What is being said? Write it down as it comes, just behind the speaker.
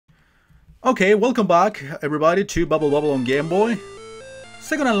Okay, welcome back everybody to Bobble on Game Boy.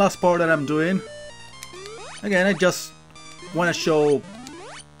 Second and last part that I'm doing. Again, I just want to show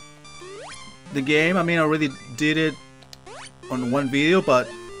the game. I mean, I already did it on one video, but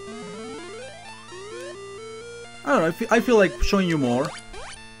I don't know, I feel like showing you more.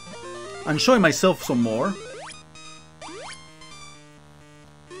 And showing myself some more.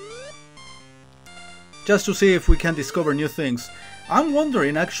 Just to see if we can discover new things. I'm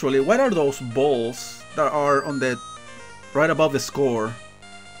wondering actually, what are those balls that are on the right above the score?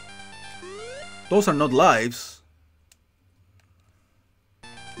 Those are not lives.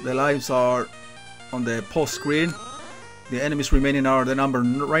 The lives are on the post screen. The enemies remaining are the number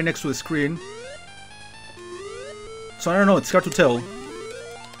right next to the screen. So I don't know, it's hard to tell.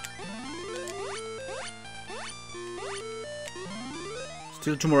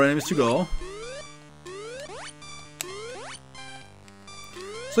 Still 2 more enemies to go.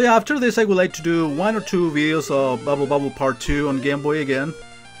 So yeah, after this I would like to do 1 or 2 videos of Bobble Part 2 on Game Boy again.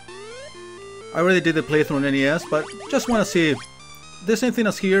 I already did the playthrough on NES, but just want to see if there's anything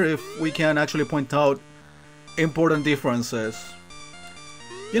else here, if we can actually point out important differences.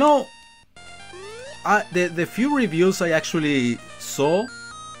 You know, the few reviews I actually saw,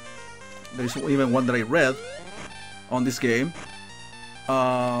 there's even one that I read on this game,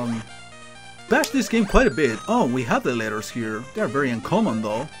 bash this game quite a bit. Oh, we have the letters here. They are very uncommon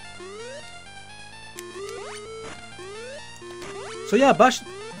though. So yeah, bash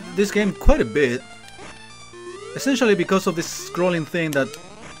this game quite a bit. Essentially because of this scrolling thing that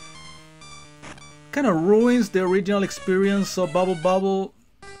kind of ruins the original experience of Bobble,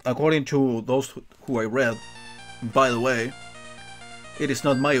 according to those who I read. By the way, it is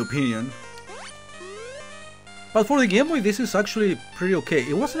not my opinion. But for the Game Boy, this is actually pretty okay.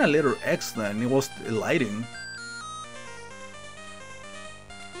 It wasn't a letter X then, it was lighting.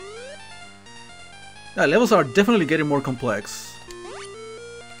 Yeah, levels are definitely getting more complex.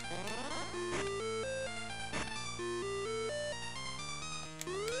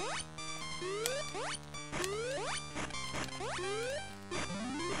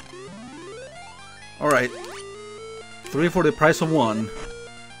 Alright. 3 for the price of 1.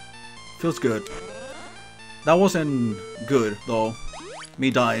 Feels good. That wasn't good, though. Me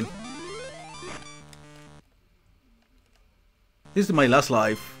dying. This is my last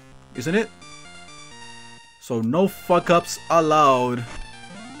life, isn't it? So no fuck-ups allowed.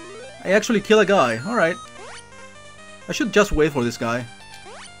 I actually kill a guy. Alright. I should just wait for this guy.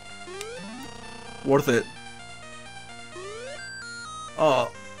 Worth it.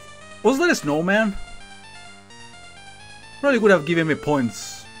 Oh. Was that a snowman? Probably would have given me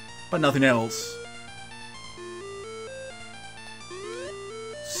points, but nothing else.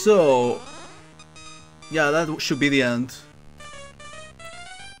 So, yeah, that should be the end.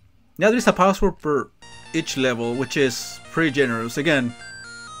 Yeah, there's a password per each level, which is pretty generous. Again,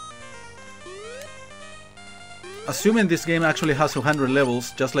 assuming this game actually has 100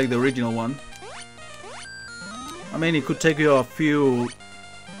 levels, just like the original one. I mean, it could take you a few,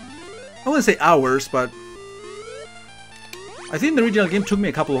 I wouldn't say hours, but I think the original game took me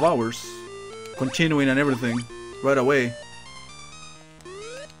a couple of hours, continuing and everything, right away.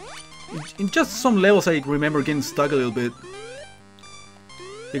 In just some levels I remember getting stuck a little bit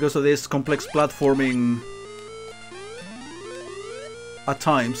because of this complex platforming at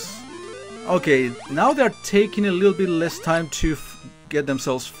times. Okay, now they're taking a little bit less time to get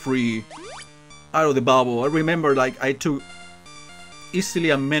themselves free out of the bubble. I remember like I took easily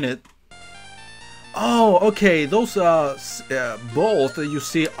a minute. Oh, okay, those balls that you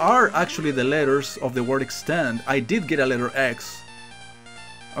see are actually the letters of the word extend. I did get a letter X.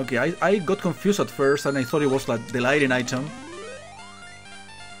 Okay, I got confused at first and I thought it was like the lighting item.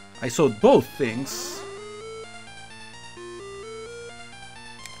 I saw both things.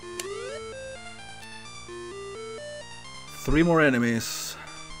 Three more enemies.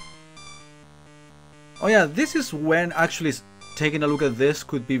 Oh yeah, this is when actually taking a look at this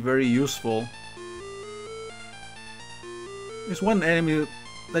could be very useful. There's one enemy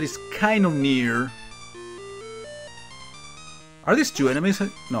that is kind of near. Are these 2 enemies?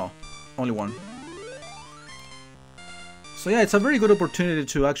 No, only 1. So yeah, it's a very good opportunity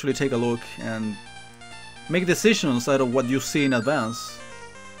to actually take a look and make decisions out of what you see in advance.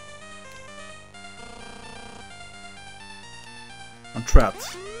 I'm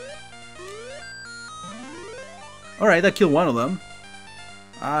trapped. Alright, I killed one of them.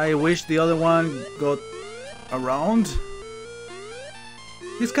 I wish the other one got around.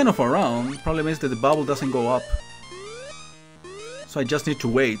 He's kind of around. Probably means that the bubble doesn't go up. So I just need to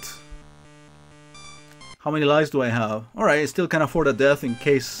wait. How many lives do I have? Alright, I still can afford a death in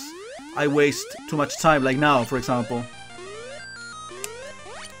case I waste too much time, like now, for example.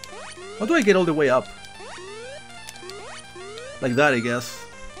 How do I get all the way up? Like that, I guess.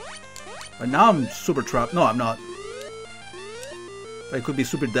 But now I'm super trapped. No, I'm not. I could be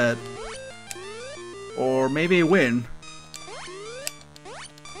super dead. Or maybe win.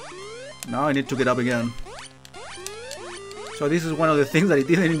 Now I need to get up again. So this is one of the things that I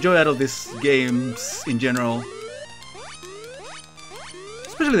didn't enjoy out of these games in general.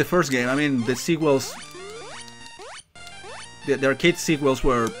 Especially the first game. I mean, the sequels... The arcade sequels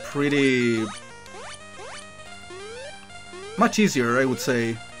were pretty... much easier, I would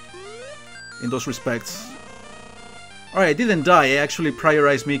say, in those respects. Alright, I didn't die. I actually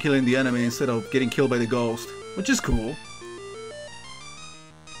prioritized me killing the enemy instead of getting killed by the ghost, which is cool.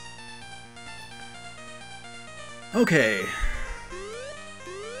 Okay.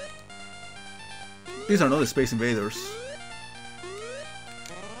 These are not the Space Invaders.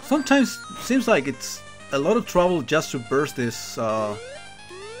 Sometimes seems like it's a lot of trouble just to burst these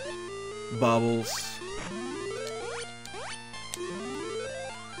bubbles.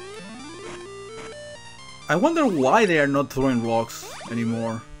 I wonder why they are not throwing rocks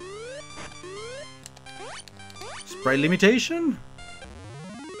anymore. Sprite limitation?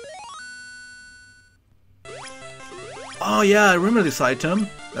 Oh yeah, I remember this item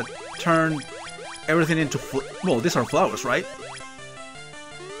that turned everything into... Well, these are flowers, right?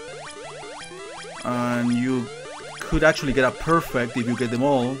 And you could actually get a perfect if you get them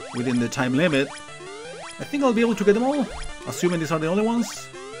all within the time limit. I think I'll be able to get them all, assuming these are the only ones.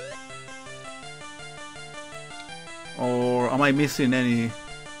 Or am I missing any?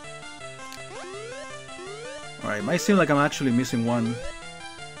 Alright, it might seem like I'm actually missing one.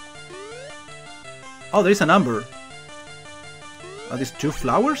 Oh, there is a number. Are these 2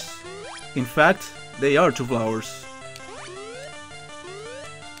 flowers? In fact, they are 2 flowers.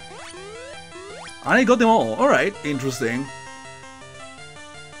 And I got them all. Alright, interesting.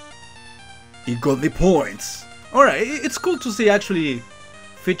 You got the points. Alright, it's cool to see actually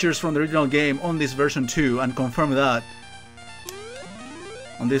features from the original game on this version 2 and confirm that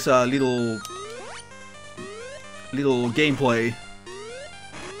on this little gameplay.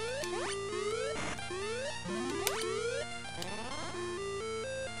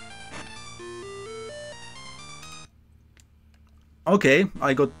 Okay,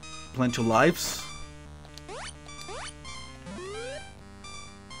 I got plenty of lives.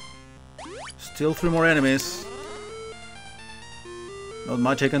 Still 3 more enemies. Not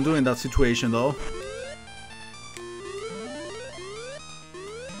much I can do in that situation though.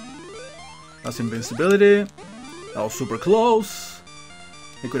 That's invincibility. That was super close.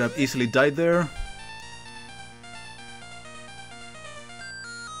 He could have easily died there.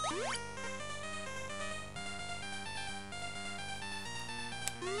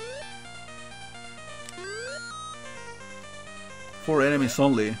 Four enemies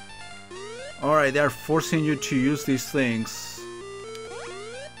only. Alright, they are forcing you to use these things.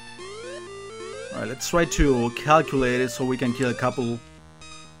 Alright, let's try to calculate it so we can kill a couple.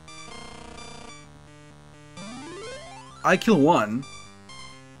 I kill one.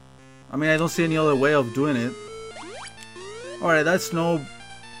 I mean, I don't see any other way of doing it. Alright, that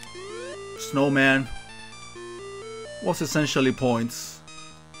snowman was essentially points.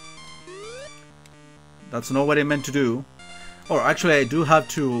 That's not what I meant to do. Or actually, I do have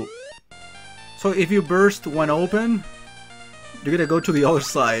to... So if you burst one open, you're gonna go to the other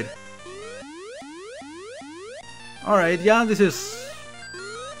side. Alright, yeah, this is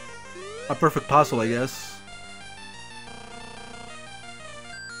a perfect puzzle, I guess.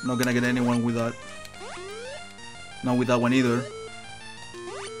 Not gonna get anyone with that. Not with that one either.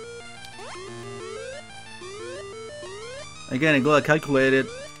 Again, I gotta calculate it.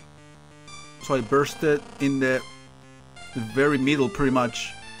 So I burst it in the very middle, pretty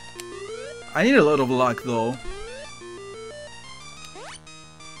much. I need a lot of luck, though,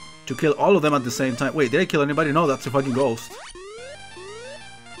 to kill all of them at the same time. Wait, did I kill anybody? No, that's a fucking ghost.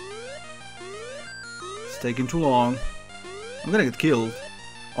 It's taking too long. I'm gonna get killed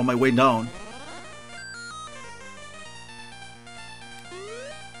on my way down.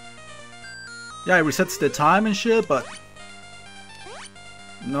 Yeah, it resets the time and shit, but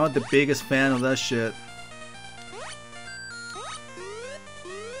not the biggest fan of that shit.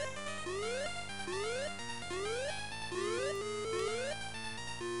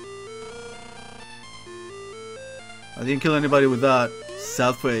 I didn't kill anybody with that.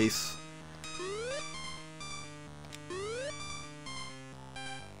 Sad face.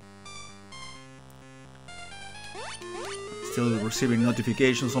 Still receiving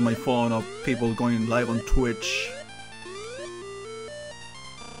notifications on my phone of people going live on Twitch.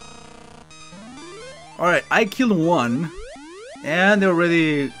 Alright, I killed one. And they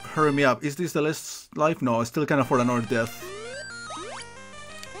already hurry me up. Is this the last life? No, I still can afford another death.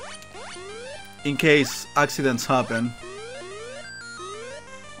 In case accidents happen.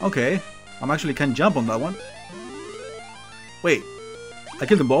 Okay, I actually can jump on that one. Wait, I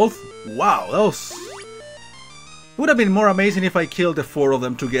killed them both? Wow, that was... Would have been more amazing if I killed the 4 of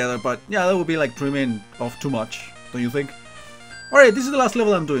them together, but yeah, that would be like dreaming of too much, don't you think? Alright, this is the last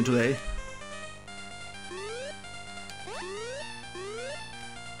level I'm doing today.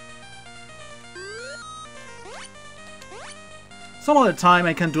 Some other time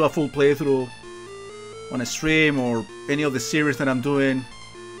I can do a full playthrough on a stream or any of the series that I'm doing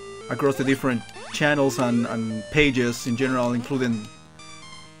across the different channels and pages in general, including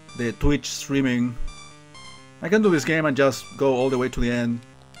the Twitch streaming. I can do this game and just go all the way to the end.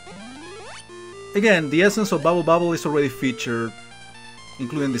 Again, the essence of Bobble is already featured,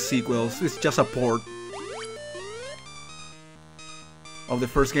 including the sequels. It's just a port of the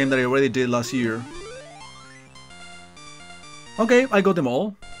first game that I already did last year. Okay, I got them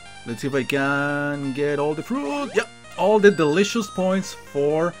all. Let's see if I can get all the fruit. Yep, all the delicious points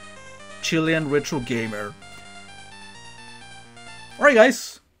for Chilean Retro Gamer. Alright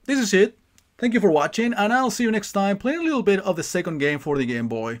guys, this is it. Thank you for watching, and I'll see you next time playing a little bit of the second game for the Game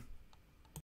Boy.